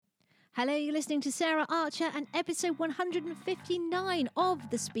Hello, you're listening to Sarah Archer and episode 159 of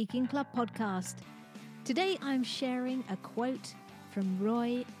the Speaking Club podcast. Today I'm sharing a quote from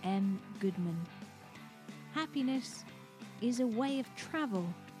Roy M. Goodman. Happiness is a way of travel,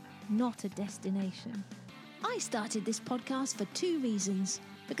 not a destination. I started this podcast for two reasons.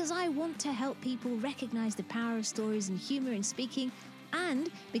 Because I want to help people recognize the power of stories and humor in speaking, and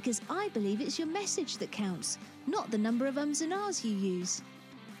because I believe it's your message that counts, not the number of ums and ahs you use.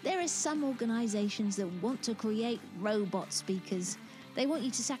 There are some organisations that want to create robot speakers. They want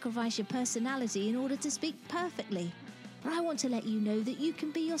you to sacrifice your personality in order to speak perfectly. But I want to let you know that you can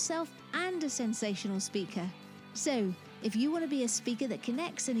be yourself and a sensational speaker. So, if you want to be a speaker that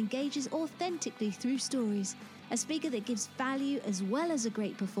connects and engages authentically through stories, a speaker that gives value as well as a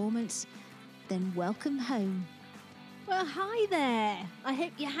great performance, then welcome home. Well, hi there. I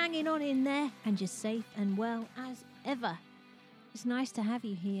hope you're hanging on in there and you're safe and well as ever. It's nice to have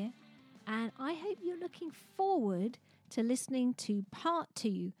you here, and I hope you're looking forward to listening to part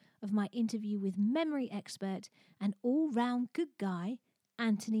 2 of my interview with memory expert and all-round good guy,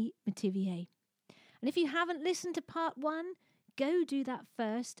 Anthony Metivier. And if you haven't listened to part 1, go do that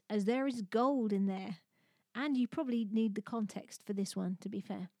first, as there is gold in there. And you probably need the context for this one, to be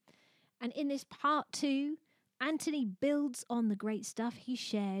fair. And in this part 2, Anthony builds on the great stuff he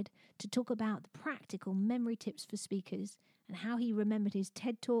shared to talk about the practical memory tips for speakers and how he remembered his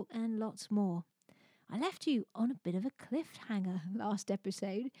TED Talk and lots more. I left you on a bit of a cliffhanger last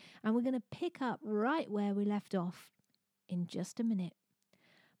episode, and we're going to pick up right where we left off in just a minute.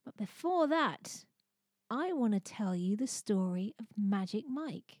 But before that, I want to tell you the story of Magic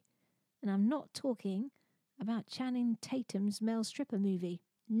Mike. And I'm not talking about Channing Tatum's male stripper movie.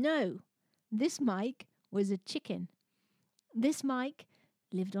 No, this Mike was a chicken. This Mike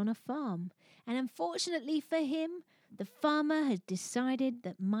lived on a farm, and unfortunately for him, the farmer had decided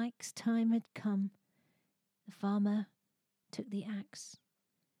that Mike's time had come. The farmer took the axe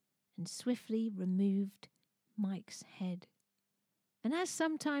and swiftly removed Mike's head. And as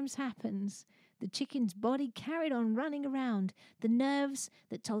sometimes happens, the chicken's body carried on running around. The nerves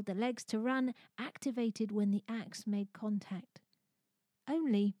that told the legs to run activated when the axe made contact.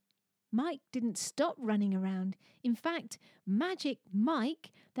 Only Mike didn't stop running around. In fact, Magic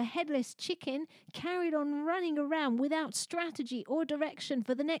Mike, the headless chicken, carried on running around without strategy or direction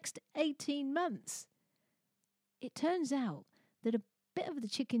for the next 18 months. It turns out that a bit of the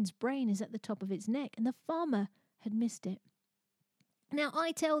chicken's brain is at the top of its neck, and the farmer had missed it. Now,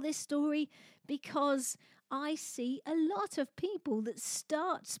 I tell this story because I see a lot of people that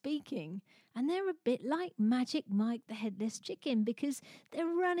start speaking and they're a bit like Magic Mike the Headless Chicken because they're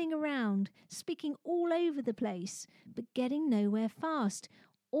running around, speaking all over the place, but getting nowhere fast,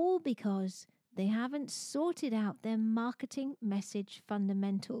 all because they haven't sorted out their marketing message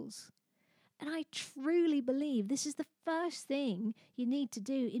fundamentals. And I truly believe this is the first thing you need to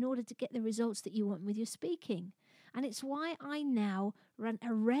do in order to get the results that you want with your speaking. And it's why I now run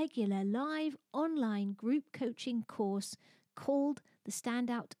a regular live online group coaching course called the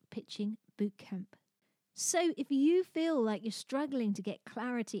Standout Pitching Bootcamp. So if you feel like you're struggling to get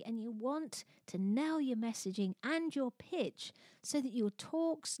clarity and you want to nail your messaging and your pitch so that your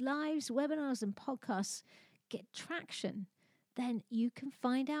talks, lives, webinars and podcasts get traction, then you can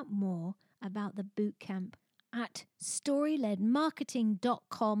find out more about the bootcamp at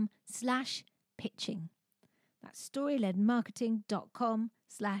storyledmarketing.com/pitching. That's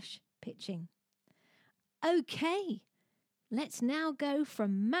storyledmarketing.com/pitching. Okay, let's now go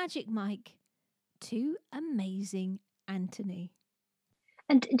from Magic Mike to Amazing Anthony.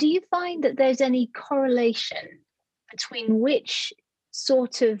 And do you find that there's any correlation between which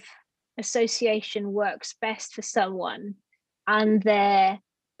sort of association works best for someone and their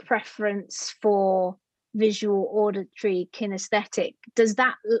preference for visual, auditory, kinesthetic? Does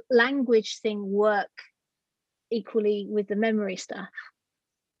that language thing work equally with the memory stuff?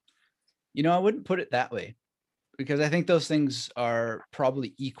 You know, I wouldn't put it that way because I think those things are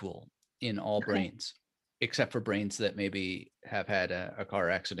probably equal in all brains, except for brains that maybe have had a car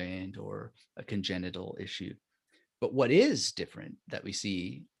accident or a congenital issue. But what is different that we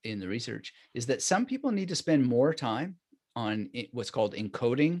see in the research is that some people need to spend more time on what's called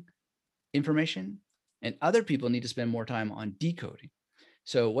encoding information, and other people need to spend more time on decoding.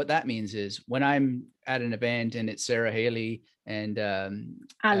 So what that means is when I'm at an event and it's Sarah Haley and Alan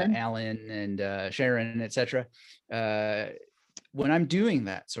and Sharon, etc. When I'm doing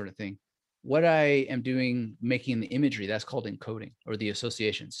that sort of thing, what I am doing, making the imagery, that's called encoding, or the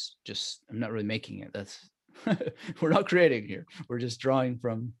associations. Just, I'm not really making it. We're not creating here. We're just drawing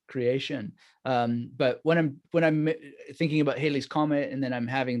from creation. But when I'm thinking about Halley's Comet, and then I'm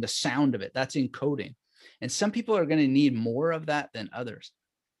having the sound of it, that's encoding. And some people are going to need more of that than others.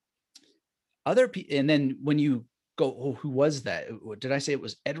 And then when you go, oh, who was that? Did I say it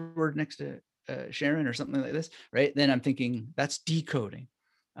was Edward next to Sharon or something like this? Right. Then I'm thinking that's decoding.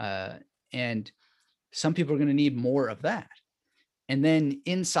 And some people are going to need more of that. And then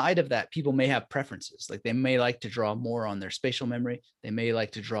inside of that, people may have preferences. Like they may like to draw more on their spatial memory. They may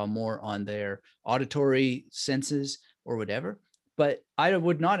like to draw more on their auditory senses or whatever. But I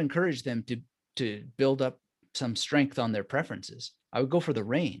would not encourage them to build up some strength on their preferences. I would go for the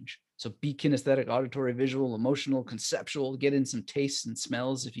range. So be kinesthetic, auditory, visual, emotional, conceptual, get in some tastes and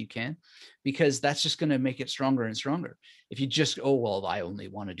smells if you can, because that's just going to make it stronger and stronger. If you just, oh, well, I only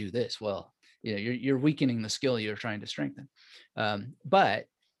want to do this. Well, you're weakening the skill you're trying to strengthen. But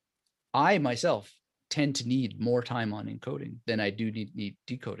I myself tend to need more time on encoding than I do need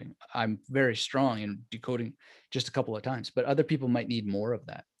decoding. I'm very strong in decoding just a couple of times, but other people might need more of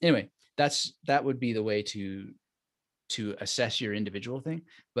that. Anyway, that would be the way to assess your individual thing.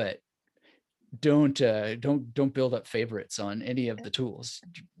 But don't build up favorites on any of the tools.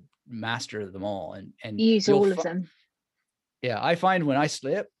 Master them all, and use all of them. Yeah, I find when I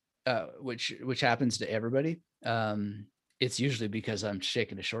slip, which happens to everybody, it's usually because I'm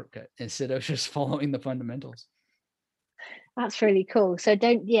taking a shortcut instead of just following the fundamentals. That's really cool. So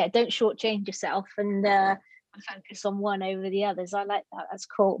don't shortchange yourself and focus on one over the others. I like that. That's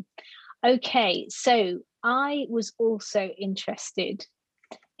cool. Okay, so I was also interested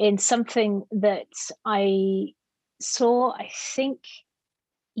in something that I saw. I think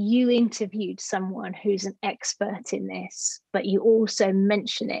you interviewed someone who's an expert in this, but you also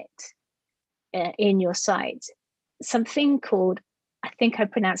mention it in your site. Something called, I think I'm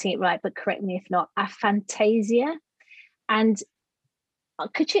pronouncing it right, but correct me if not, aphantasia. And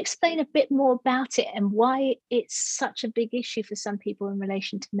could you explain a bit more about it and why it's such a big issue for some people in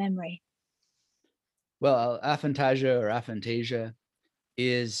relation to memory? Well, aphantasia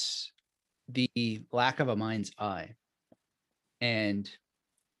is the lack of a mind's eye. And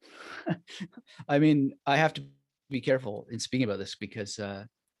I mean, I have to be careful in speaking about this because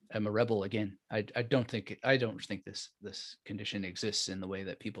I'm a rebel again. I don't think this condition exists in the way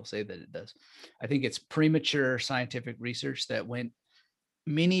that people say that it does. I think it's premature scientific research that went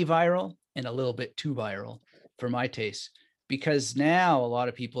mini viral and a little bit too viral for my taste, because now a lot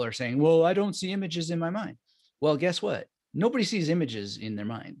of people are saying, well, I don't see images in my mind. Well, guess what? Nobody sees images in their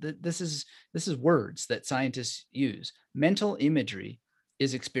mind. This is words that scientists use. Mental imagery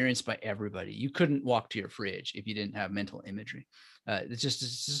is experienced by everybody. You couldn't walk to your fridge if you didn't have mental imagery. It's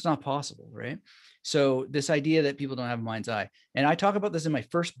just not possible, right? So this idea that people don't have a mind's eye, and I talk about this in my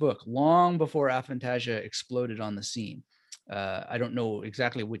first book, long before aphantasia exploded on the scene. I don't know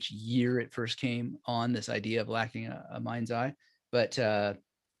exactly which year it first came on, this idea of lacking a mind's eye, but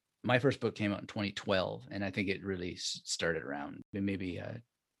my first book came out in 2012, and I think it really started around maybe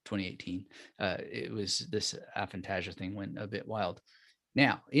 2018. It was this aphantasia thing went a bit wild.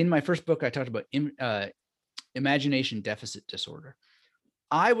 Now, in my first book, I talked about imagination deficit disorder.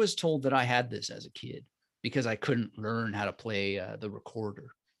 I was told that I had this as a kid because I couldn't learn how to play the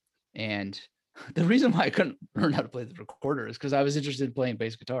recorder. And the reason why I couldn't learn how to play the recorder is because I was interested in playing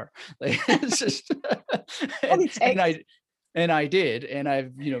bass guitar. Like it's just, and I did, and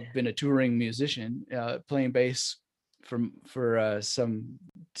I've been a touring musician, playing bass for some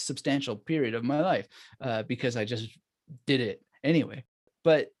substantial period of my life, because I just did it anyway.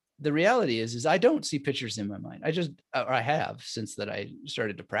 But the reality is I don't see pictures in my mind. I have since that I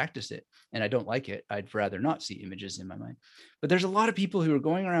started to practice it, and I don't like it. I'd rather not see images in my mind. But there's a lot of people who are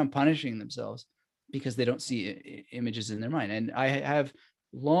going around punishing themselves because they don't see images in their mind. And I have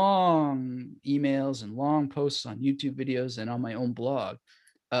long emails and long posts on YouTube videos and on my own blog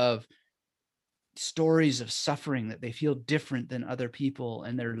of stories of suffering, that they feel different than other people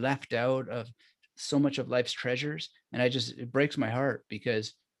and they're left out of so much of life's treasures. And it breaks my heart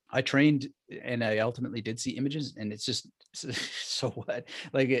because I trained and I ultimately did see images, and it's just so what?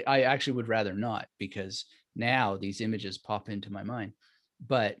 Like I actually would rather not, because now these images pop into my mind.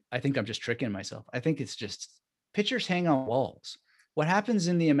 But I think I'm just tricking myself. I think it's just pictures hang on walls. What happens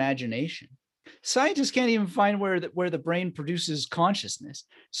in the imagination? Scientists can't even find where the brain produces consciousness.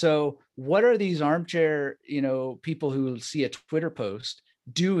 So what are these armchair, people who see a Twitter post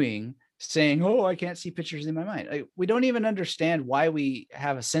doing, saying, oh, I can't see pictures in my mind? We don't even understand why we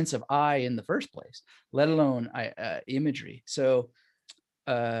have a sense of eye in the first place, let alone imagery. So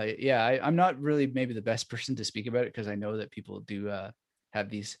I'm not really maybe the best person to speak about it, because I know that people do have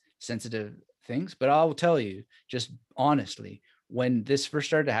these sensitive things. But I'll tell you, just honestly, when this first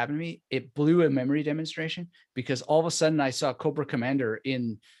started to happen to me, it blew a memory demonstration, because all of a sudden I saw Cobra Commander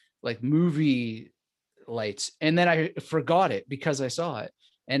in like movie lights, and then I forgot it because I saw it.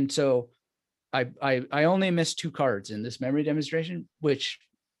 And so I only missed 2 cards in this memory demonstration, which,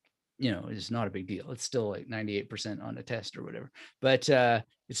 you know, is not a big deal. It's still like 98% on a test or whatever, but it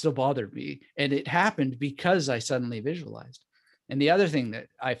still bothered me. And it happened because I suddenly visualized. And the other thing that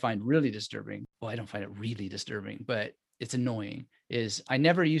I find really disturbing, well, I don't find it really disturbing, but it's annoying, is I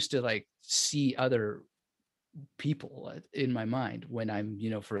never used to like see other people in my mind when I'm, you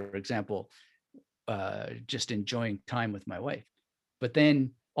know, for example, just enjoying time with my wife. But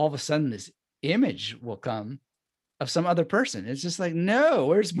then all of a sudden this image will come of some other person. It's just like, no,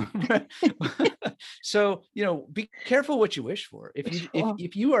 where's my so, you know, be careful what you wish for.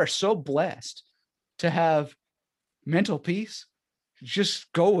 If you are so blessed to have mental peace,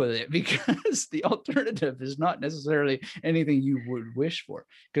 just go with it, because the alternative is not necessarily anything you would wish for,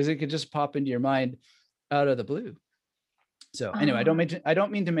 because it could just pop into your mind out of the blue. So anyway, I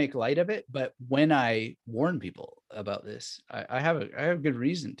don't mean to make light of it, but when I warn people about this, I have a good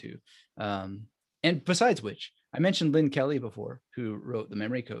reason to. And besides which, I mentioned Lynn Kelly before, who wrote the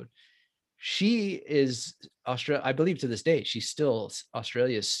memory code. She is Australia, I believe to this day, she's still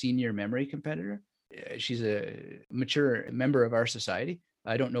Australia's senior memory competitor. She's a mature member of our society.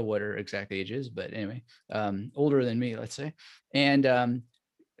 I don't know what her exact age is, but anyway, older than me, let's say. And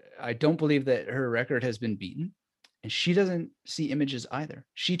I don't believe that her record has been beaten. And she doesn't see images either.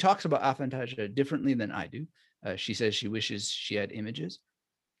 She talks about aphantasia differently than I do. She says she wishes she had images.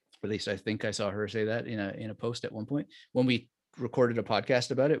 Or at least I think I saw her say that in a post at one point. When we recorded a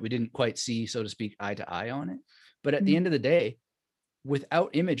podcast about it, we didn't quite see, so to speak, eye to eye on it. But at the end of the day,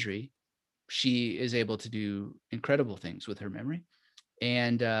 without imagery, she is able to do incredible things with her memory.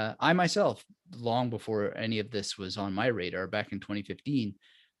 And I myself, long before any of this was on my radar, back in 2015,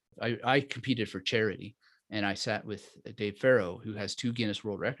 I competed for charity. And I sat with Dave Farrow, who has 2 Guinness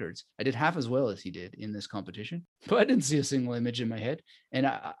World Records. I did half as well as he did in this competition, but I didn't see a single image in my head. And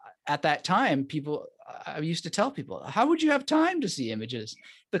at that time, I used to tell people, how would you have time to see images?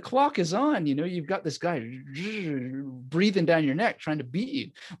 The clock is on, you know, you've got this guy breathing down your neck, trying to beat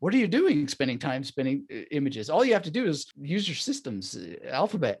you. What are you doing spending images? All you have to do is use your system's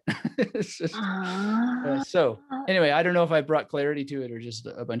alphabet. So anyway, I don't know if I brought clarity to it or just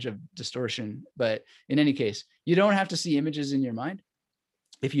a bunch of distortion, but in any case, you don't have to see images in your mind.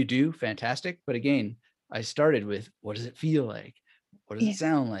 If you do, fantastic. But again, I started with, what does it feel like? What does it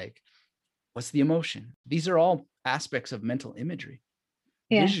sound like? What's the emotion? These are all aspects of mental imagery.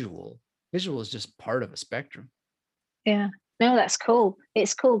 Visual is just part of a spectrum. Yeah. No, that's cool.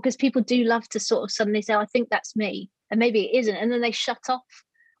 It's cool because people do love to sort of suddenly say, I think that's me. And maybe it isn't. And then they shut off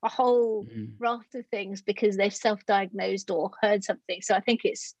a whole raft of things because they've self-diagnosed or heard something. So I think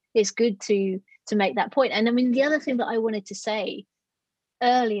it's good to make that point. And I mean, the other thing that I wanted to say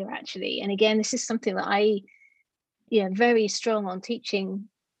earlier, actually, and again, this is something that I, very strong on teaching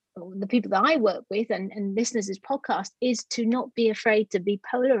the people that I work with and listeners to this podcast, is to not be afraid to be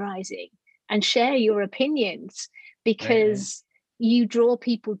polarizing and share your opinions, because you draw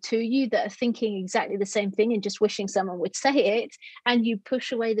people to you that are thinking exactly the same thing and just wishing someone would say it, and you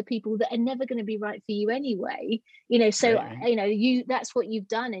push away the people that are never going to be right for you anyway. That's what you've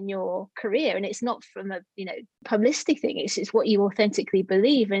done in your career, and it's not from a publicity thing. It's what you authentically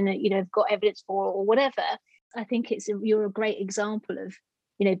believe and have got evidence for or whatever. I think you're a great example of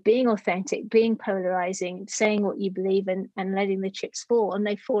being authentic, being polarizing, saying what you believe, and letting the chips fall, and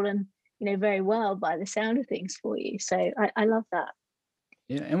they've fallen very well by the sound of things for you. So I love that.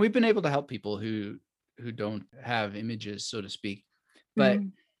 Yeah, and we've been able to help people who don't have images, so to speak. But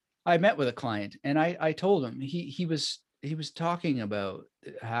I met with a client, and I told him he was talking about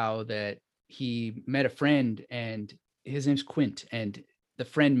how that he met a friend, and his name's Quint, and the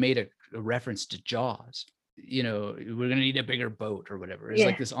friend made a reference to Jaws. We're gonna need a bigger boat or whatever. It's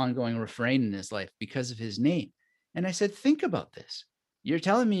like this ongoing refrain in his life because of his name. And I said, think about this. You're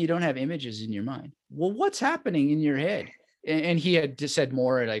telling me you don't have images in your mind. Well, what's happening in your head? And he had just said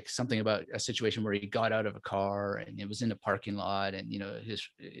more like something about a situation where he got out of a car and it was in a parking lot, and his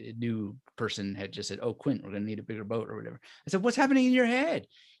new person had just said, oh, Quint, we're going to need a bigger boat or whatever. I said, what's happening in your head?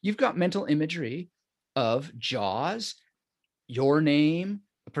 You've got mental imagery of Jaws, your name,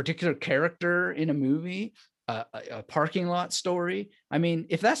 a particular character in a movie, a parking lot story. I mean,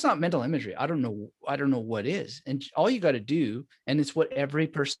 if that's not mental imagery, I don't know what is. And all you got to do, and it's what every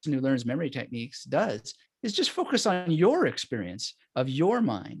person who learns memory techniques does, is just focus on your experience of your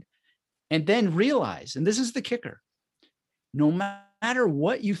mind, and then realize, and this is the kicker, no matter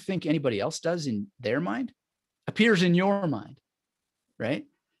what you think anybody else does in their mind, appears in your mind, right?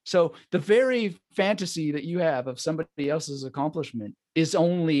 So the very fantasy that you have of somebody else's accomplishment is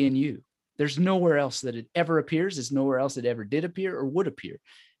only in you. There's nowhere else that it ever appears. There's nowhere else it ever did appear or would appear.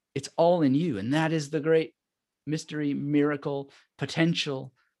 It's all in you. And that is the great mystery, miracle,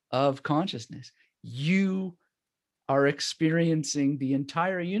 potential of consciousness. You are experiencing the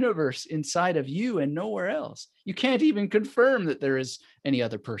entire universe inside of you and nowhere else. You can't even confirm that there is any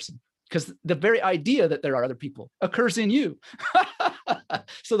other person, because the very idea that there are other people occurs in you.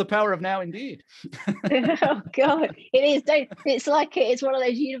 So the power of now, indeed. Oh God, it is. It's like it's one of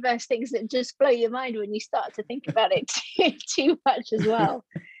those universe things that just blow your mind when you start to think about it too much as well.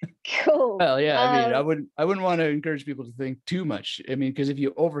 Cool. Well, yeah, I mean, I wouldn't want to encourage people to think too much. I mean, because if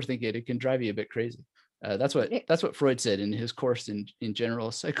you overthink it, it can drive you a bit crazy. That's what Freud said in his course in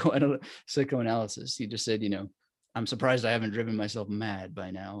general psychoanalysis. He just said, I'm surprised I haven't driven myself mad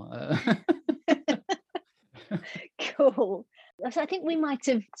by now. Cool. So I think we might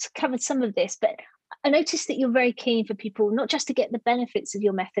have covered some of this, but I noticed that you're very keen for people not just to get the benefits of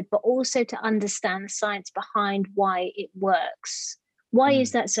your method, but also to understand the science behind why it works. Why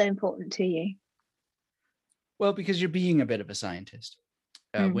is that so important to you? Well, because you're being a bit of a scientist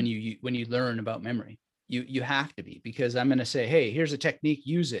when you learn about memory. You have to be, because I'm going to say, hey, here's a technique,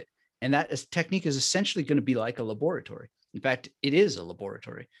 use it. And technique is essentially going to be like a laboratory. In fact, it is a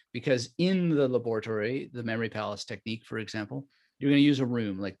laboratory, because in the laboratory, the memory palace technique, for example, you're going to use a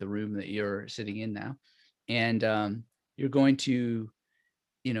room like the room that you're sitting in now. And you're going to,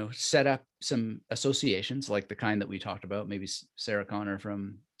 set up some associations like the kind that we talked about. Maybe Sarah Connor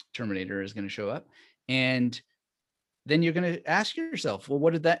from Terminator is going to show up. And then you're going to ask yourself, well,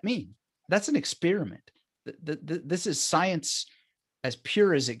 what did that mean? That's an experiment. This is science as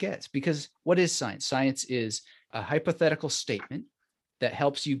pure as it gets, because what is science? Science is a hypothetical statement that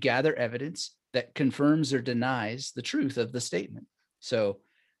helps you gather evidence that confirms or denies the truth of the statement. So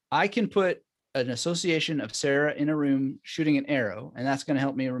I can put an association of Sarah in a room shooting an arrow, and that's going to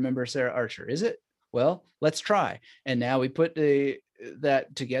help me remember Sarah Archer. Is it? Well, let's try. And now we put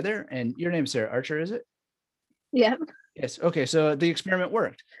that together, and your name's Sarah Archer, is it? Yeah. Yes. Okay. So the experiment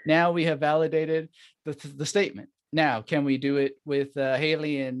worked. Now we have validated the statement. Now, can we do it with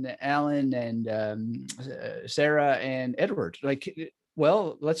Haley and Alan and Sarah and Edward?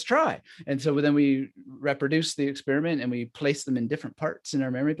 Well, let's try. And so then we reproduce the experiment and we place them in different parts in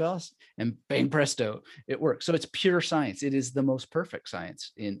our memory palace, and bang presto, it works. So it's pure science. It is the most perfect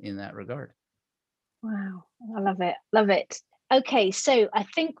science in that regard. Wow, I love it. Love it. Okay, so I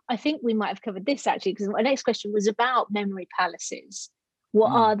think we might have covered this actually, because my next question was about memory palaces.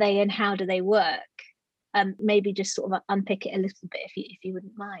 What are they and how do they work? Maybe just sort of unpick it a little bit if you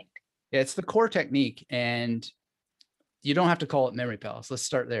wouldn't mind. Yeah, it's the core technique, and you don't have to call it memory palace. Let's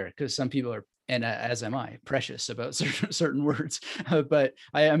start there, because some people are, and as am I, precious about certain words. But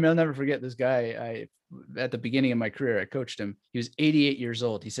I'll never forget this guy. At the beginning of my career, I coached him. He was 88 years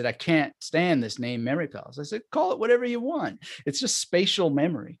old. He said, I can't stand this name memory palace. I said, call it whatever you want. It's just spatial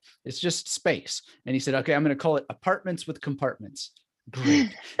memory. It's just space. And he said, okay, I'm going to call it apartments with compartments.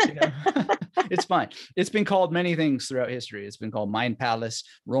 Great. It's fine. It's been called many things throughout history. It's been called mind palace,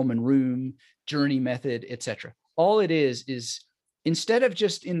 Roman room, journey method, etc. All it is instead of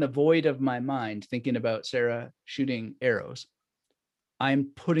just in the void of my mind thinking about Sarah shooting arrows, I'm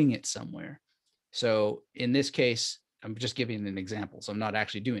putting it somewhere. So in this case, I'm just giving an example, so I'm not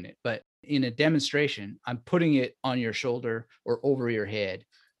actually doing it, but in a demonstration, I'm putting it on your shoulder or over your head.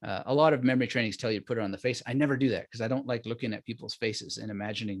 A lot of memory trainings tell you to put it on the face. I never do that because I don't like looking at people's faces and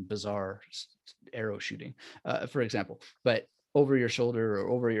imagining bizarre arrow shooting, for example. But over your shoulder or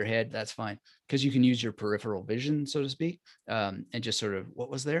over your head, that's fine, because you can use your peripheral vision, so to speak, and just sort of what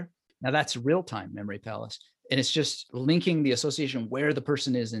was there. Now that's real-time memory palace, and it's just linking the association where the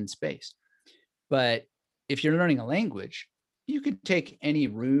person is in space. But if you're learning a language, you could take any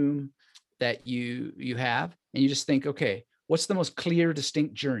room that you have, and you just think, okay, what's the most clear,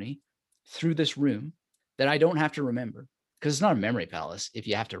 distinct journey through this room that I don't have to remember? Because it's not a memory palace if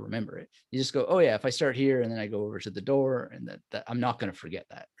you have to remember it. You just go, oh yeah, if I start here and then I go over to the door, and that I'm not going to forget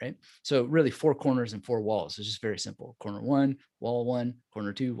that, right? So really 4 corners and 4 walls. It's just very simple. Corner 1, wall 1,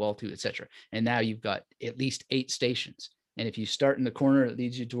 corner 2, wall 2, etc. And now you've got at least 8 stations. And if you start in the corner that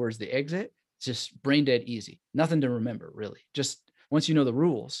leads you towards the exit, it's just brain dead easy. Nothing to remember, really. Just once you know the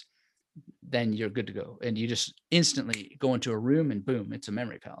rules, then you're good to go. And you just instantly go into a room and boom, it's a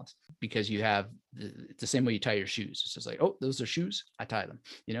memory palace, because you have it's the same way you tie your shoes. It's just like, oh, those are shoes, I tie them.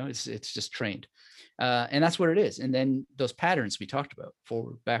 It's just trained. And that's what it is. And then those patterns we talked about,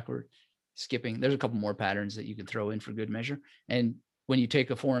 forward, backward, skipping. There's a couple more patterns that you can throw in for good measure. And when you take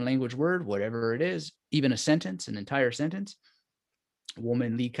a foreign language word, whatever it is, even a sentence, an entire sentence, 我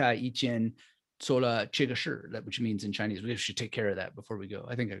们离开以前做了这个事, that which means in Chinese, we should take care of that before we go.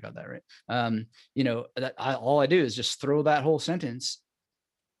 I think I got that right. All I do is just throw that whole sentence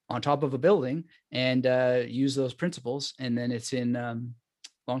on top of a building and use those principles. And then it's in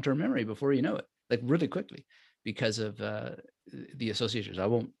long-term memory before you know it, like really quickly, because of the associations. I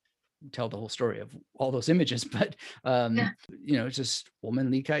won't tell the whole story of all those images, but it's just 我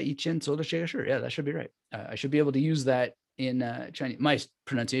们离开以前做了这个事. Yeah, that should be right. I should be able to use that in Chinese. My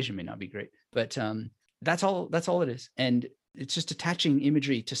pronunciation may not be great, but that's all it is. And it's just attaching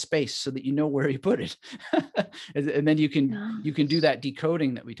imagery to space so that you know where you put it. And then you can do that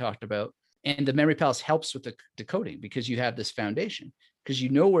decoding that we talked about. And the memory palace helps with the decoding because you have this foundation, because you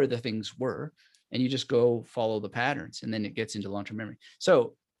know where the things were and you just go follow the patterns, and then it gets into long-term memory.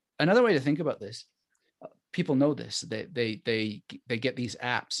 So another way to think about this, people know this, they get these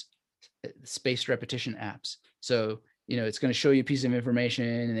apps, spaced repetition apps. So it's going to show you a piece of information,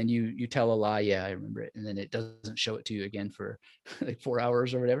 and then you tell a lie. Yeah, I remember it. And then it doesn't show it to you again for like 4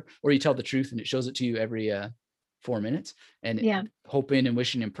 hours or whatever. Or you tell the truth and it shows it to you every 4 minutes. And hoping and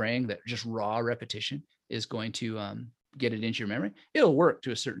wishing and praying that just raw repetition is going to get it into your memory. It'll work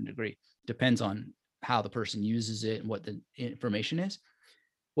to a certain degree. Depends on how the person uses it and what the information is.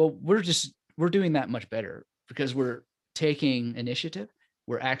 Well, we're doing that much better because we're taking initiative.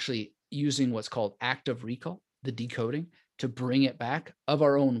 We're actually using what's called active recall, the decoding, to bring it back of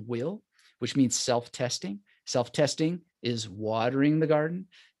our own will, which means self-testing. Self-testing is watering the garden,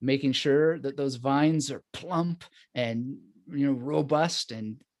 making sure that those vines are plump and robust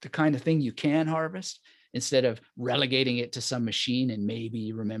and the kind of thing you can harvest, instead of relegating it to some machine and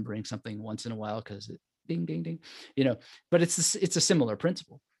maybe remembering something once in a while because it ding, ding, ding, but it's a similar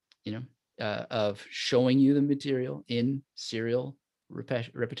principle, of showing you the material in serial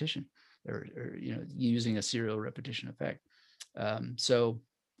repetition, or using a serial repetition effect. So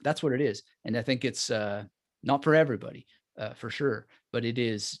that's what it is. And I think it's not for everybody, for sure, but it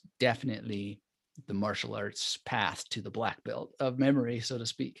is definitely the martial arts path to the black belt of memory, so to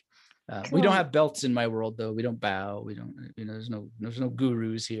speak. We don't have belts in my world, though. We don't bow. We don't, there's no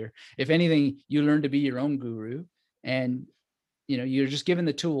gurus here. If anything, you learn to be your own guru, and, you're just given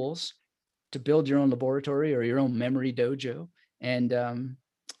the tools to build your own laboratory or your own memory dojo. And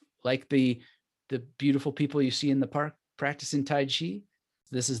like the beautiful people you see in the park practicing Tai Chi,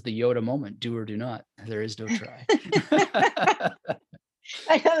 this is the Yoda moment. Do or do not. There is no try.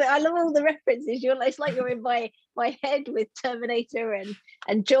 I love all the references. It's like you're in my head with Terminator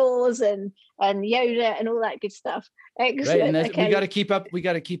and Jaws and Yoda and all that good stuff. Excellent. Right, and okay. we got to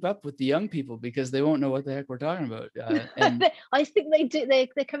keep up with the young people because they won't know what the heck we're talking about. And I think they do.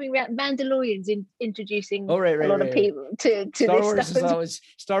 They're coming around. Mandalorians introducing a lot of people to Star this Wars stuff.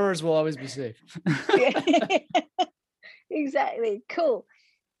 Star Wars will always be safe. Exactly. Cool.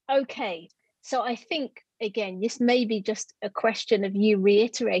 Okay. So I think, again, this may be just a question of you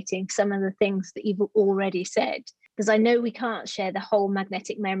reiterating some of the things that you've already said, because I know we can't share the whole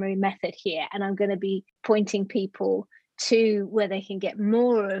magnetic memory method here, and I'm going to be pointing people to where they can get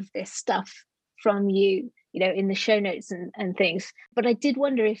more of this stuff from you, in the show notes and things. But I did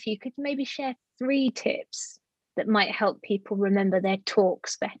wonder if you could maybe share 3 tips that might help people remember their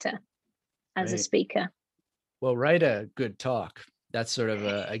talks better as a speaker. Well, write a good talk. That's sort of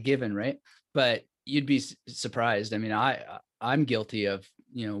a given, right? But you'd be surprised. I mean, I'm guilty of,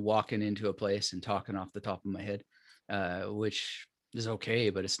 walking into a place and talking off the top of my head, which is okay,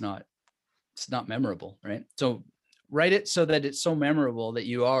 but it's not memorable, right? So write it so that it's so memorable that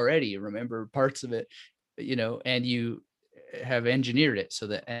you already remember parts of it, and you have engineered it so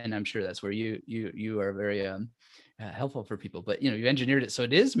that, and I'm sure that's where you are very helpful for people, but you've engineered it so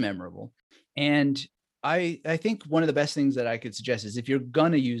it is memorable. And I think one of the best things that I could suggest is, if you're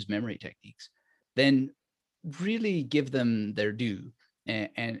going to use memory techniques, then really give them their due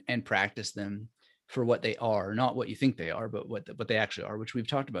and practice them for what they are, not what you think they are, but what they actually are, which we've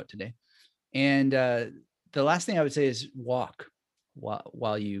talked about today. And the last thing I would say is walk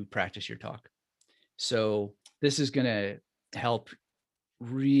while you practice your talk. So this is going to help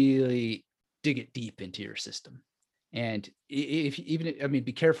really dig it deep into your system. And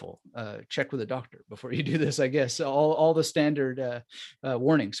be careful, check with a doctor before you do this, I guess, all the standard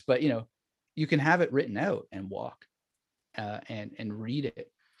warnings, but you can have it written out and walk and read it.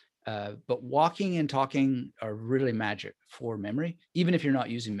 But walking and talking are really magic for memory, even if you're not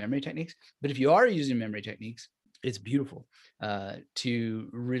using memory techniques. But if you are using memory techniques, it's beautiful to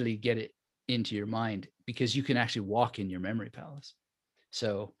really get it into your mind, because you can actually walk in your memory palace.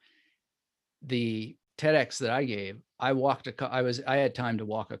 So the TEDx that I gave, I had time to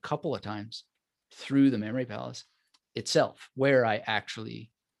walk a couple of times through the memory palace itself, where I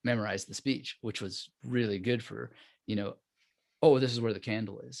actually memorized the speech, which was really good for, oh, this is where the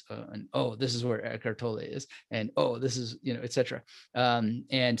candle is, and oh, this is where Eckhart Tolle is, and oh, this is, etc.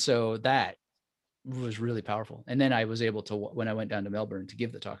 And so that was really powerful. And then I was able to, when I went down to Melbourne to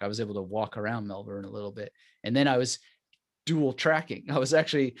give the talk, I was able to walk around Melbourne a little bit, and then I was dual tracking. I was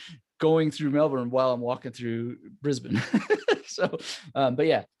actually going through Melbourne while I'm walking through Brisbane. So, but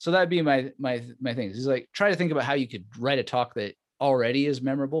yeah, so that'd be my things. Is like, try to think about how you could write a talk that already is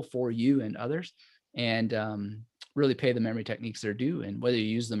memorable for you and others, and really pay the memory techniques their due. And whether you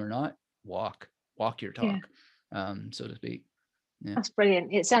use them or not, walk your talk, so to speak. Yeah. That's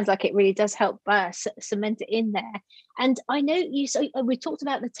brilliant. It sounds like it really does help cement it in there. And I know you. So we talked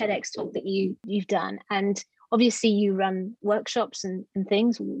about the TEDx talk that you've done, and obviously you run workshops and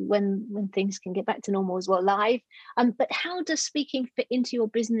things when things can get back to normal as well, live. But how does speaking fit into your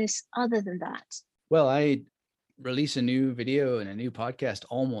business other than that? Well, I release a new video and a new podcast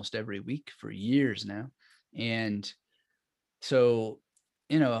almost every week for years now, and so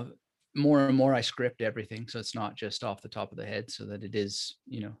more and more I script everything, so it's not just off the top of the head, so that it is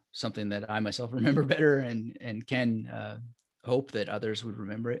something that I myself remember better, and can hope that others would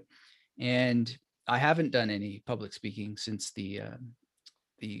remember it. And I haven't done any public speaking since the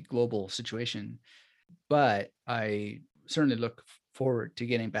global situation, but I certainly look forward to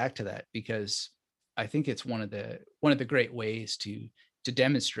getting back to that, because I think it's one of the great ways to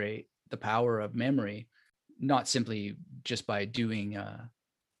demonstrate the power of memory, not simply just by doing a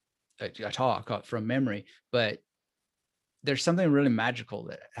talk from memory, but there's something really magical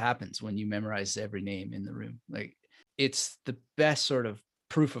that happens when you memorize every name in the room. Like, it's the best sort of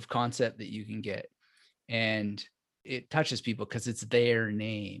proof of concept that you can get, and it touches people because it's their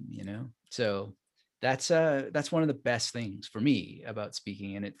name, so that's one of the best things for me about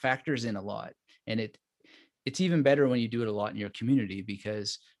speaking, and it factors in a lot. And it's even better when you do it a lot in your community,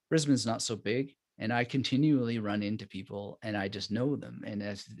 because Brisbane's not so big, and I continually run into people and I just know them. And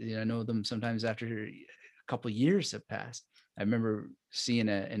as I know them sometimes after a couple of years have passed. I remember seeing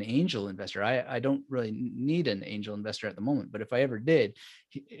an angel investor. I don't really need an angel investor at the moment, but if I ever did,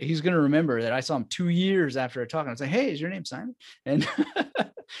 he's going to remember that I saw him 2 years after a talk, and I was like, "Hey, is your name Simon?" And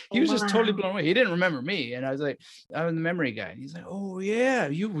he was just totally blown away. He didn't remember me, and I was like, "I'm the memory guy." And he's like, "Oh yeah,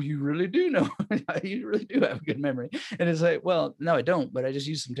 you really do know. You really do have a good memory." And it's like, well, no, I don't, but I just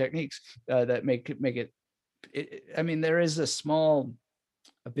use some techniques that make it. I mean, there is a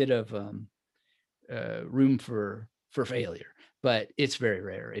bit of room for failure, but it's very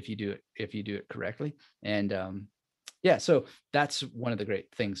rare if you do it correctly. And yeah, so that's one of the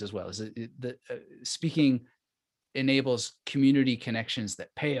great things as well, is that speaking enables community connections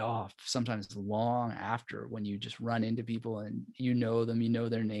that pay off sometimes long after, when you just run into people and them,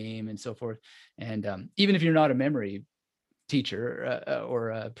 their name and so forth. And even if you're not a memory teacher or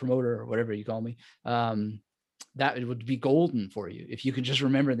a promoter or whatever you call me, that it would be golden for you if you can just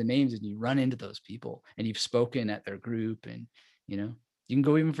remember the names and you run into those people and you've spoken at their group. And you can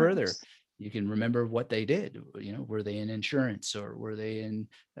go even further. You can remember what they did. Were they in insurance, or were they in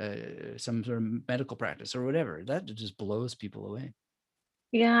some sort of medical practice or whatever? That just blows people away.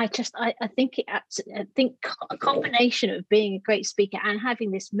 Yeah, I think a combination of being a great speaker and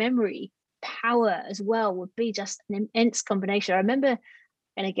having this memory power as well would be just an immense combination. I remember,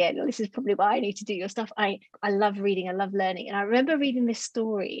 and again, this is probably why I need to do your stuff. I love reading, I love learning. And I remember reading this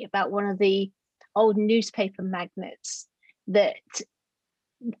story about one of the old newspaper magnates that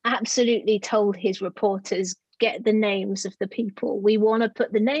absolutely told his reporters, get the names of the people. We want to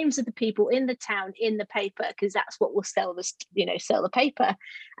put the names of the people in the town in the paper, because that's what will sell the paper.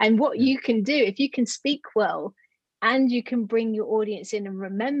 And what you can do, if you can speak well and you can bring your audience in and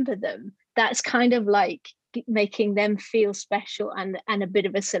remember them, that's kind of like making them feel special and a bit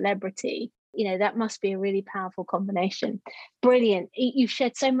of a celebrity. That must be a really powerful combination. Brilliant. You've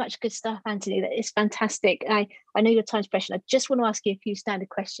shared so much good stuff, Anthony. That is fantastic. I know your time's precious. I just want to ask you a few standard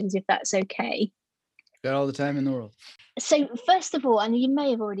questions, if that's okay. Got all the time in the world. So first of all, and you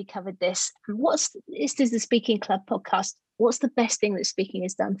may have already covered this, this is the Speaking Club podcast. What's the best thing that speaking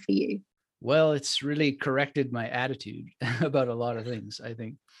has done for you? Well, it's really corrected my attitude about a lot of things, I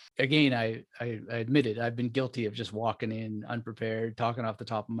think. Again, I admit it. I've been guilty of just walking in unprepared, talking off the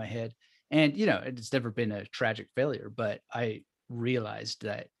top of my head. And, it's never been a tragic failure, but I realized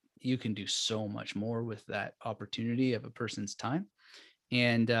that you can do so much more with that opportunity of a person's time.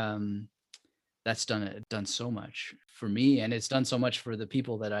 And that's done so much for me. And it's done so much for the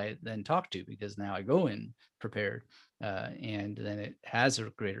people that I then talk to, because now I go in prepared. and then it has a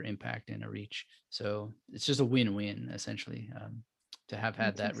greater impact and a reach. So it's just a win-win, essentially, to have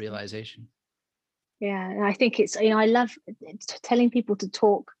had that Fantastic. realization. Yeah, and I think it's, I love telling people to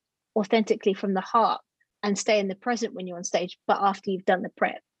talk authentically from the heart and stay in the present when you're on stage, but after you've done the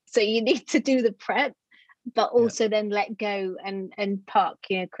prep. So you need to do the prep, but also then let go and park,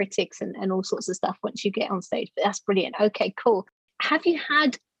 critics and all sorts of stuff once you get on stage. But that's brilliant. Okay, cool. Have you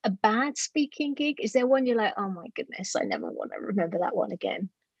had a bad speaking gig? Is there one you're like, oh my goodness, I never want to remember that one again?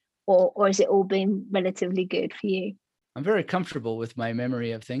 Or has it all been relatively good for you? I'm very comfortable with my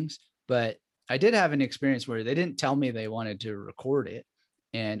memory of things, but I did have an experience where they didn't tell me they wanted to record it,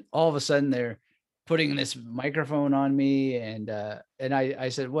 and all of a sudden they're putting this microphone on me, and I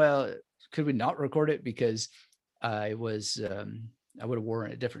said, well, could we not record it, because I was I would have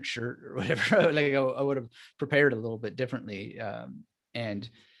worn a different shirt or whatever. Like I would have prepared a little bit differently, and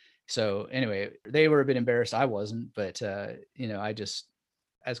so anyway, they were a bit embarrassed. I wasn't, but I just,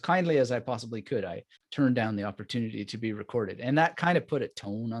 as kindly as I possibly could, I turned down the opportunity to be recorded, and that kind of put a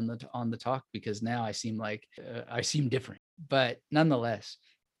tone on the talk, because now I seem like I seem different. But nonetheless,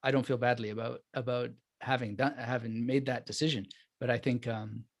 I don't feel badly about having made that decision. But I think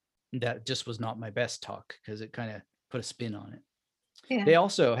that just was not my best talk, because it kind of put a spin on it. Yeah. They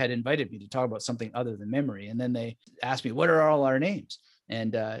also had invited me to talk about something other than memory, and then they asked me, what are all our names?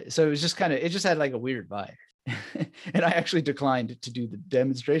 And so it was just it just had like a weird vibe. And I actually declined to do the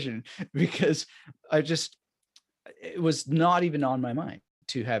demonstration, because it was not even on my mind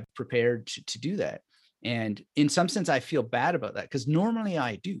to have prepared to do that. And in some sense, I feel bad about that, because normally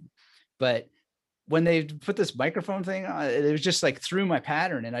I do. But when they put this microphone thing on, it was just like through my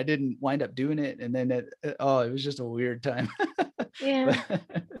pattern, and I didn't wind up doing it. And then it was just a weird time. Yeah.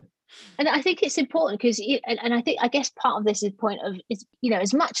 And I think it's important, because and I guess part of this is point of is,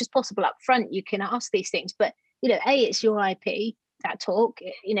 as much as possible up front you can ask these things, but it's your IP, that talk,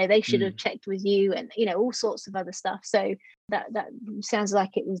 they should have checked with you, and all sorts of other stuff. So that sounds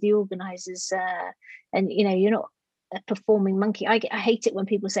like it was the organizers, and you're not a performing monkey. I hate it when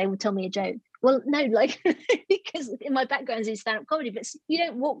people say, well, tell me a joke. Well, no, like because in my background is in stand-up comedy, but you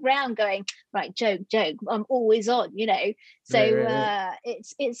don't walk around going, right, joke, I'm always on, so right.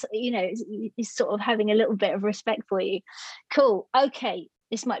 It's sort of having a little bit of respect for you. Cool. Okay,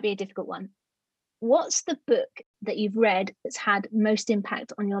 this might be a difficult one. What's the book that you've read that's had most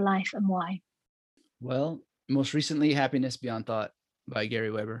impact on your life, and why? Well, most recently, Happiness Beyond Thought by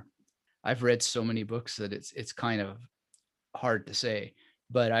Gary Weber. I've read so many books that it's kind of hard to say,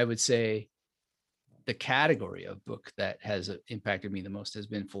 but I would say the category of book that has impacted me the most has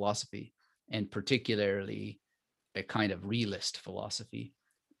been philosophy, and particularly a kind of realist philosophy.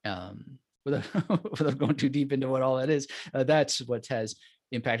 Without going too deep into what all that is, that's what has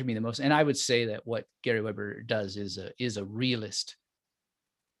impacted me the most. And I would say that what Gary Weber does is a realist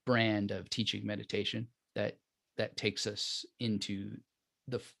brand of teaching meditation that takes us into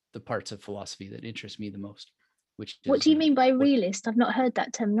the parts of philosophy that interest me the most. What do you mean by realist? I've not heard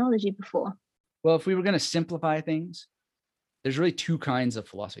that terminology before. Well, if we were going to simplify things, there's really two kinds of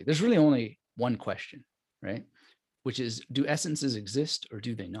philosophy. There's really only one question, right? Which is, do essences exist or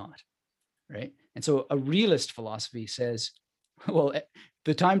do they not? Right? And so a realist philosophy says, well,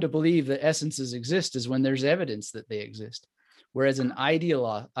 the time to believe that essences exist is when there's evidence that they exist. Whereas an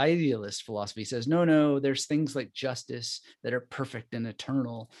idealist philosophy says, no, there's things like justice that are perfect and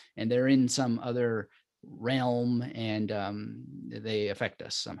eternal, and they're in some other realm, and they affect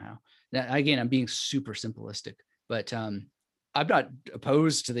us somehow. Now, again, I'm being super simplistic, but I'm not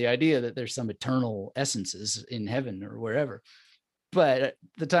opposed to the idea that there's some eternal essences in heaven or wherever. But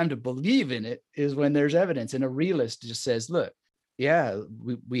the time to believe in it is when there's evidence. And a realist just says, look, yeah,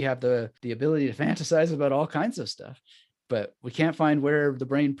 we have the ability to fantasize about all kinds of stuff, but we can't find where the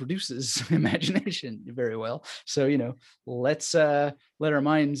brain produces imagination very well. So, let's let our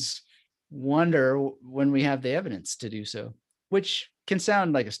minds wander when we have the evidence to do so, which can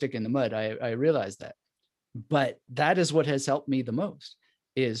sound like a stick in the mud. I realize that. But that is what has helped me the most,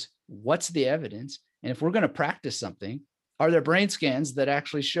 is what's the evidence? And if we're going to practice something, are there brain scans that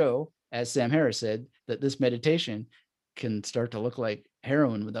actually show, as Sam Harris said, that this meditation can start to look like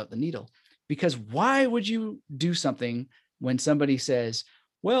heroin without the needle? Because why would you do something when somebody says,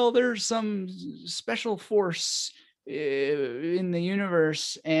 well, there's some special force in the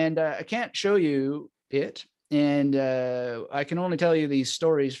universe, and I can't show you it, and I can only tell you these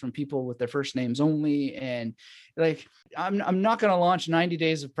stories from people with their first names only, and like I'm not going to launch 90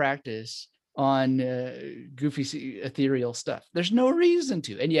 days of practice on goofy ethereal stuff. There's no reason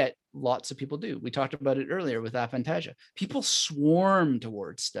to, and yet lots of people do. We talked about it earlier with aphantasia. People swarm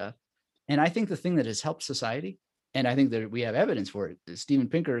towards stuff, and I think the thing that has helped society And I think that we have evidence for it. Steven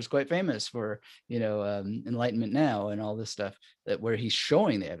Pinker is quite famous for, Enlightenment Now and all this stuff, that where he's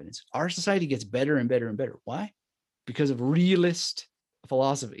showing the evidence. Our society gets better and better and better. Why? Because of realist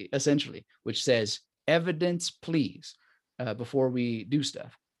philosophy, essentially, which says evidence, please, before we do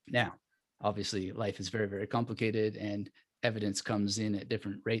stuff. Now, obviously, life is very, very complicated, and evidence comes in at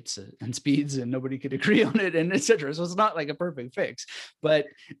different rates and speeds, and nobody could agree on it, and etc. So it's not like a perfect fix, but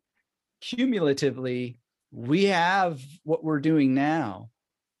cumulatively, we have what we're doing now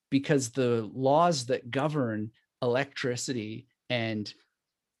because the laws that govern electricity and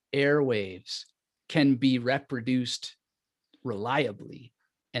airwaves can be reproduced reliably.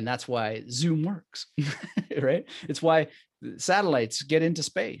 And that's why Zoom works, right? It's why satellites get into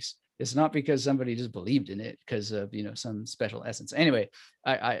space. It's not because somebody just believed in it because of, some special essence. Anyway,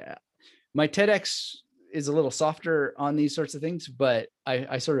 my TEDx is a little softer on these sorts of things, but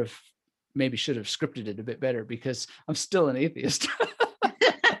I sort of maybe should have scripted it a bit better because I'm still an atheist.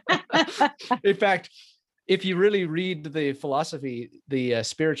 In fact, if you really read the philosophy, the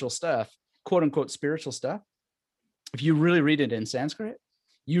spiritual stuff, quote unquote spiritual stuff, if you really read it in Sanskrit,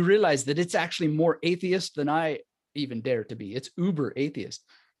 you realize that it's actually more atheist than I even dare to be. It's uber atheist,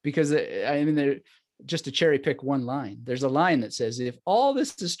 because just to cherry pick one line, there's a line that says, if all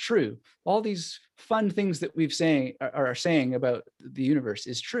this is true, all these fun things that we've are saying about the universe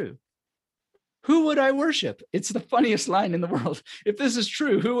is true, who would I worship? It's the funniest line in the world. If this is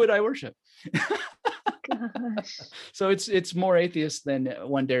true, who would I worship? Gosh. So it's more atheist than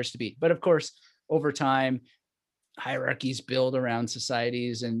one dares to be. But of course, over time, hierarchies build around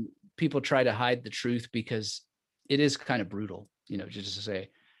societies, and people try to hide the truth because it is kind of brutal, just to say,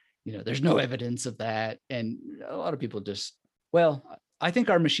 there's no evidence of that. And a lot of people just, I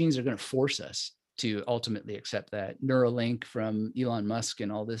think our machines are going to force us to ultimately accept that. Neuralink from Elon Musk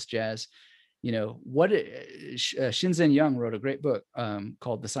and all this jazz. Shinzen Young wrote a great book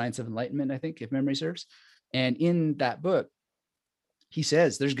called The Science of Enlightenment, I think, if memory serves. And in that book, he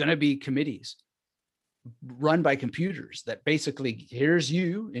says there's going to be committees run by computers that basically, here's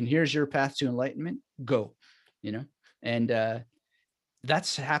you and here's your path to enlightenment, go, and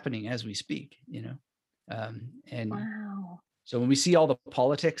that's happening as we speak, and Wow. so when we see all the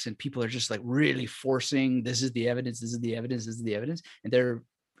politics and people are just like really forcing, this is the evidence, this is the evidence, this is the evidence, and they're,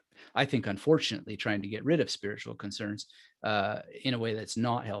 I think, unfortunately, trying to get rid of spiritual concerns in a way that's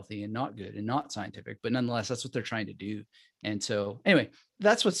not healthy and not good and not scientific. But nonetheless, that's what they're trying to do. And so, anyway,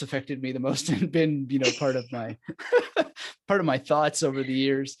 that's what's affected me the most and been, part of my thoughts over the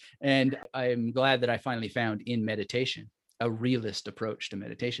years. And I'm glad that I finally found in meditation a realist approach to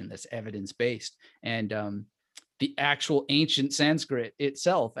meditation that's evidence-based. And the actual ancient Sanskrit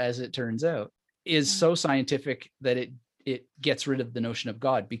itself, as it turns out, is so scientific that it gets rid of the notion of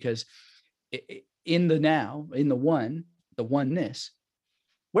God, because in the now, in the one, the oneness,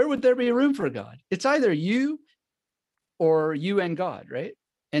 where would there be room for God? It's either you or you and God, right?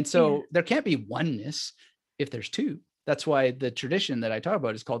 And so there can't be oneness if there's two. That's why the tradition that I talk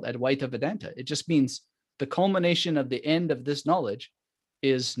about is called Advaita Vedanta. It just means the culmination of the end of this knowledge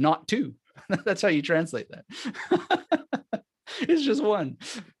is not two. That's how you translate that. It's just one,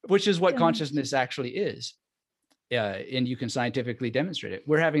 which is what consciousness actually is. And you can scientifically demonstrate it.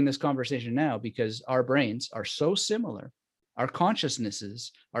 We're having this conversation now because our brains are so similar, our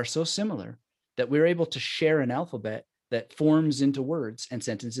consciousnesses are so similar, that we're able to share an alphabet that forms into words and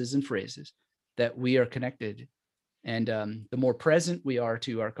sentences and phrases, that we are connected. And the more present we are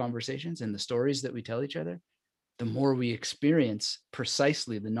to our conversations and the stories that we tell each other, the more we experience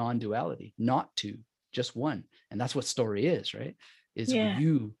precisely the non-duality, not two, just one. And that's what story is, right? Is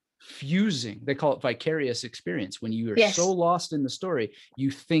you fusing. They call it vicarious experience. When you are so lost in the story, you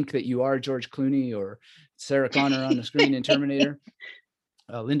think that you are George Clooney or Sarah Connor on the screen in Terminator.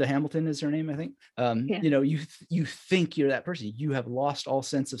 Linda Hamilton is her name, I think. You think you're that person. You have lost all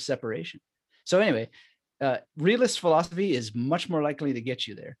sense of separation. So anyway, realist philosophy is much more likely to get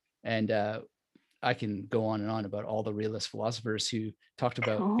you there. And I can go on and on about all the realist philosophers who talked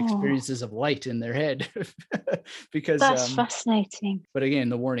about experiences of light in their head. Because that's fascinating. But again,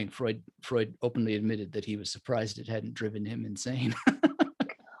 the warning, Freud openly admitted that he was surprised it hadn't driven him insane.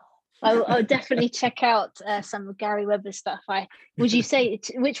 I'll definitely check out some of Gary Weber's stuff. Would you say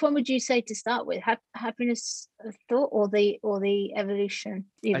which one would you say to start with? Happiness of Thought or the Evolution?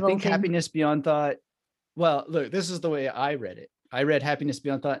 I think Happiness Beyond Thought. Well, look, this is the way I read it. I read Happiness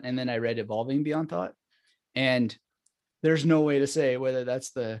Beyond Thought, and then I read Evolving Beyond Thought. And there's no way to say whether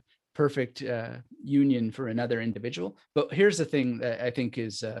that's the perfect union for another individual. But here's the thing that I think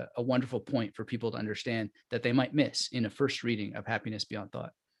is a wonderful point for people to understand that they might miss in a first reading of Happiness Beyond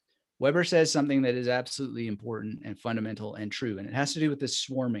Thought. Weber says something that is absolutely important and fundamental and true, and it has to do with this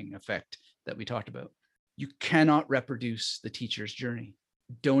swarming effect that we talked about. You cannot reproduce the teacher's journey.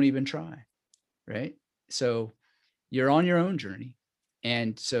 Don't even try, right? So you're on your own journey.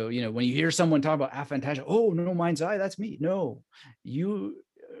 And so, when you hear someone talk about aphantasia, oh, no, mind's eye, that's me. No, you,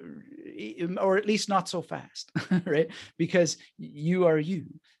 or at least not so fast, right? Because you are you.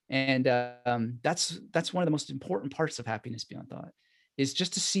 And that's one of the most important parts of happiness beyond thought, is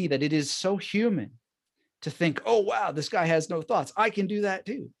just to see that it is so human to think, oh, wow, this guy has no thoughts. I can do that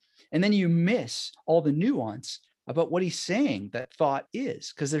too. And then you miss all the nuance about what he's saying that thought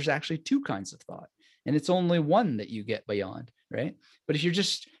is, because there's actually two kinds of thought. And it's only one that you get beyond, right? But if you're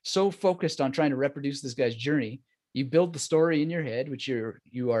just so focused on trying to reproduce this guy's journey, you build the story in your head, which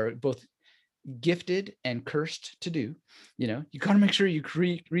you are both gifted and cursed to do. You got to make sure you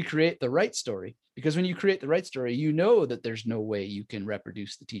recreate the right story, because when you create the right story, you know that there's no way you can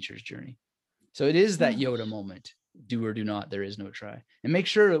reproduce the teacher's journey. So it is that Yoda moment, do or do not, there is no try. And make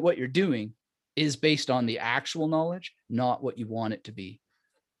sure that what you're doing is based on the actual knowledge, not what you want it to be.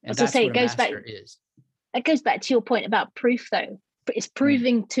 And that's what a master is. It goes back to your point about proof, though. It's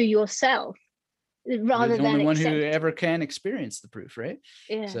proving to yourself rather than the only one who ever can experience the proof, right?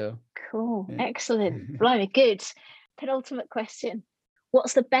 Yeah. So cool. Yeah. Excellent. Blimey, good. Penultimate question.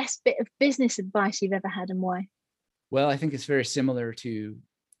 What's the best bit of business advice you've ever had, and why? Well, I think it's very similar to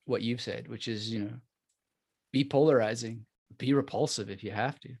what you've said, which is, be polarizing, be repulsive if you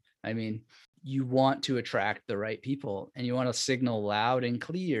have to. I mean, you want to attract the right people, and you want to signal loud and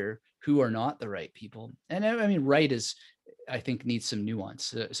clear who are not the right people. And I mean, right is, I think, needs some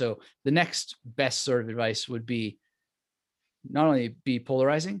nuance. So the next best sort of advice would be not only be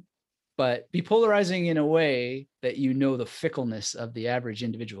polarizing, but be polarizing in a way that the fickleness of the average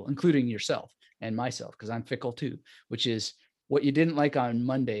individual, including yourself and myself, because I'm fickle too, which is what you didn't like on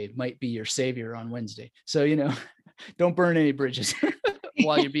Monday might be your savior on Wednesday. So, don't burn any bridges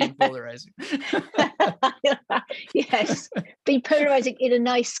while you're being polarizing. Yes, be polarizing in a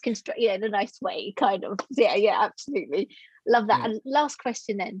nice in a nice way, kind of. Yeah, absolutely. Love that. Yeah. And last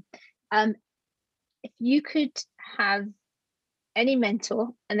question then. If you could have any mentor,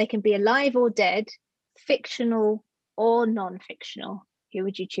 and they can be alive or dead, fictional or non-fictional, who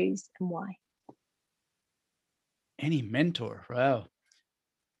would you choose and why? Any mentor? Wow.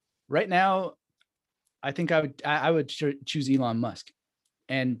 Right now, I think I would choose Elon Musk,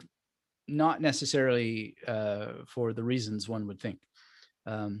 and not necessarily for the reasons one would think.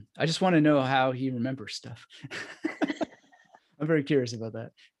 I just want to know how he remembers stuff. I'm very curious about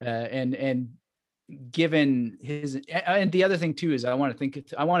that. And given his, and the other thing too is I want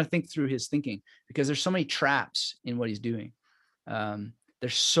to think through his thinking, because there's so many traps in what he's doing.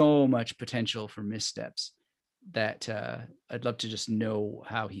 There's so much potential for missteps that I'd love to just know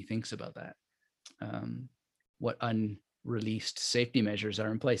how he thinks about that. What unreleased safety measures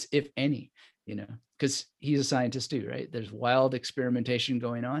are in place, if any, because he's a scientist too, right? There's wild experimentation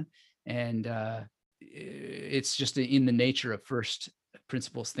going on, and it's just in the nature of first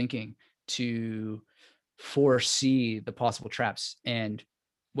principles thinking to foresee the possible traps. And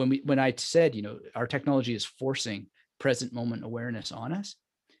when I said, our technology is forcing present moment awareness on us,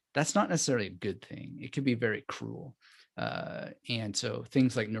 that's not necessarily a good thing. It could be very cruel. And so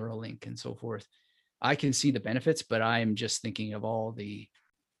things like Neuralink and so forth, I can see the benefits, but I'm just thinking of all the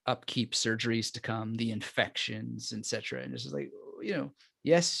upkeep surgeries to come, the infections, etc. And it's just like,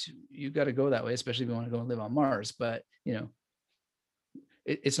 yes, you've got to go that way, especially if you want to go and live on Mars. But,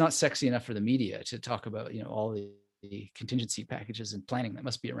 it's not sexy enough for the media to talk about, all the contingency packages and planning that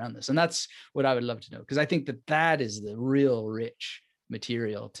must be around this. And that's what I would love to know, because I think that is the real rich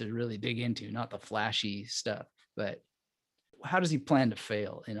material to really dig into, not the flashy stuff, but how does he plan to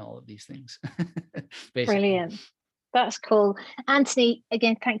fail in all of these things? Brilliant. That's cool. Anthony,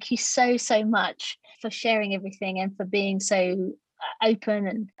 again, thank you so much for sharing everything and for being so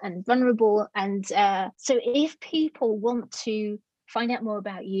open and vulnerable. And so if people want to find out more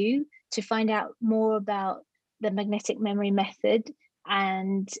about you, to find out more about the magnetic memory method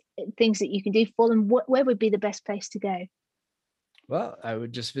and things that you can do for them, where would be the best place to go? Well, I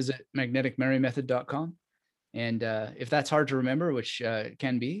would just visit magneticmemorymethod.com. And if that's hard to remember, which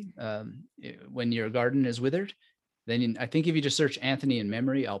can be when your garden is withered, then I think if you just search Anthony and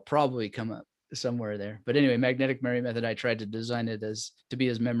memory, I'll probably come up somewhere there. But anyway, Magnetic Memory Method, I tried to design it to be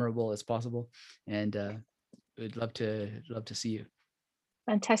as memorable as possible. And we'd love to see you.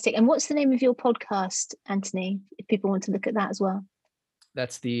 Fantastic. And what's the name of your podcast, Anthony, if people want to look at that as well?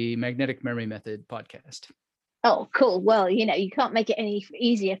 That's the Magnetic Memory Method podcast. Oh, cool. Well, you can't make it any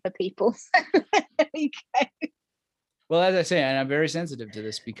easier for people. There you go. Well, as I say, and I'm very sensitive to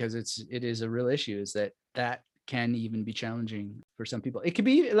this because it is a real issue, is that can even be challenging for some people. It can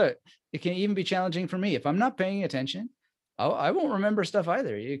even be challenging for me. If I'm not paying attention, I won't remember stuff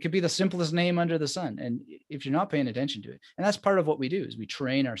either. It could be the simplest name under the sun. And if you're not paying attention to it, and that's part of what we do, is we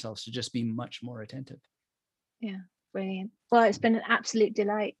train ourselves to just be much more attentive. Yeah, brilliant. Well, it's been an absolute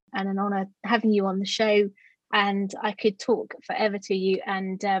delight and an honor having you on the show. And I could talk forever to you.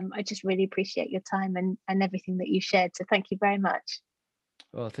 And I just really appreciate your time and everything that you shared. So thank you very much.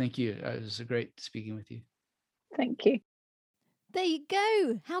 Well, thank you. It was great speaking with you. Thank you. There you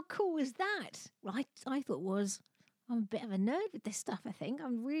go. How cool was that? Well, I thought I'm a bit of a nerd with this stuff, I think.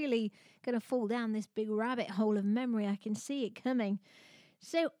 I'm really going to fall down this big rabbit hole of memory. I can see it coming.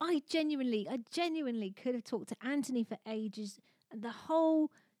 So I genuinely could have talked to Anthony for ages. The whole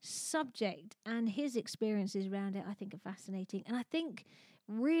subject and his experiences around it, I think, are fascinating. And I think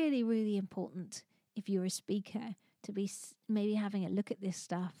really, really important if you're a speaker to be maybe having a look at this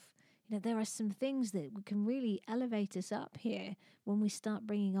stuff. You know, there are some things that can really elevate us up here when we start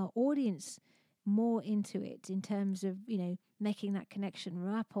bringing our audience more into it in terms of, you know, making that connection,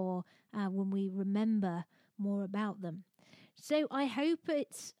 rapport, when we remember more about them. So I hope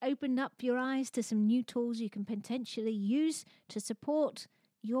it's opened up your eyes to some new tools you can potentially use to support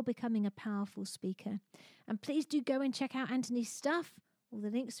your becoming a powerful speaker. And please do go and check out Anthony's stuff. All the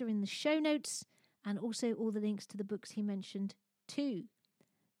links are in the show notes, and also all the links to the books he mentioned too.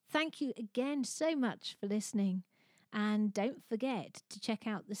 Thank you again so much for listening. And don't forget to check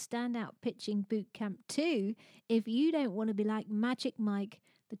out the Standout Pitching Bootcamp too if you don't want to be like Magic Mike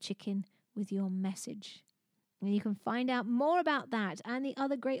the Chicken with your message. And you can find out more about that and the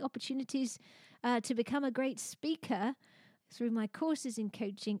other great opportunities to become a great speaker through my courses in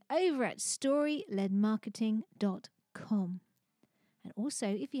coaching over at storyledmarketing.com. And also,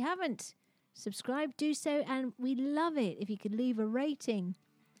 if you haven't subscribed, do so. And we'd love it if you could leave a rating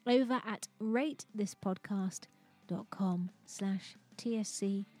over at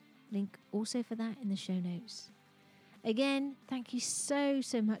ratethispodcast.com/TSC. Link also for that in the show notes. Again, thank you so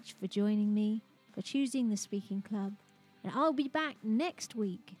much for joining me, for choosing the Speaking Club. And I'll be back next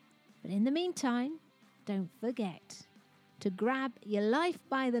week. But in the meantime, don't forget to grab your life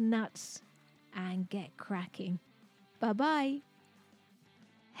by the nuts and get cracking. Bye-bye.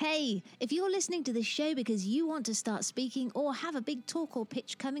 Hey, if you're listening to this show because you want to start speaking or have a big talk or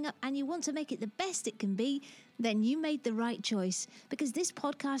pitch coming up and you want to make it the best it can be, then you made the right choice, because this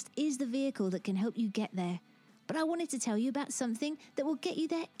podcast is the vehicle that can help you get there. But I wanted to tell you about something that will get you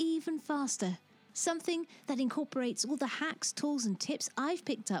there even faster. Something that incorporates all the hacks, tools and tips I've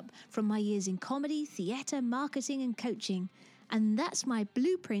picked up from my years in comedy, theatre, marketing and coaching. And that's my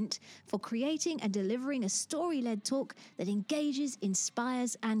blueprint for creating and delivering a story-led talk that engages,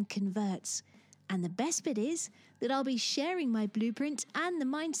 inspires and converts. And the best bit is that I'll be sharing my blueprint and the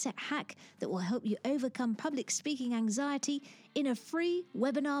mindset hack that will help you overcome public speaking anxiety in a free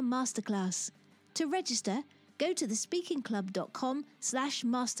webinar masterclass. To register, go to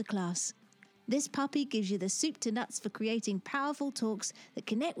thespeakingclub.com/masterclass. This puppy gives you the soup to nuts for creating powerful talks that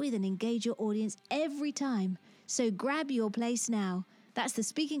connect with and engage your audience every time. So grab your place now. That's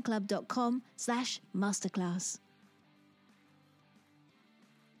thespeakingclub.com/masterclass.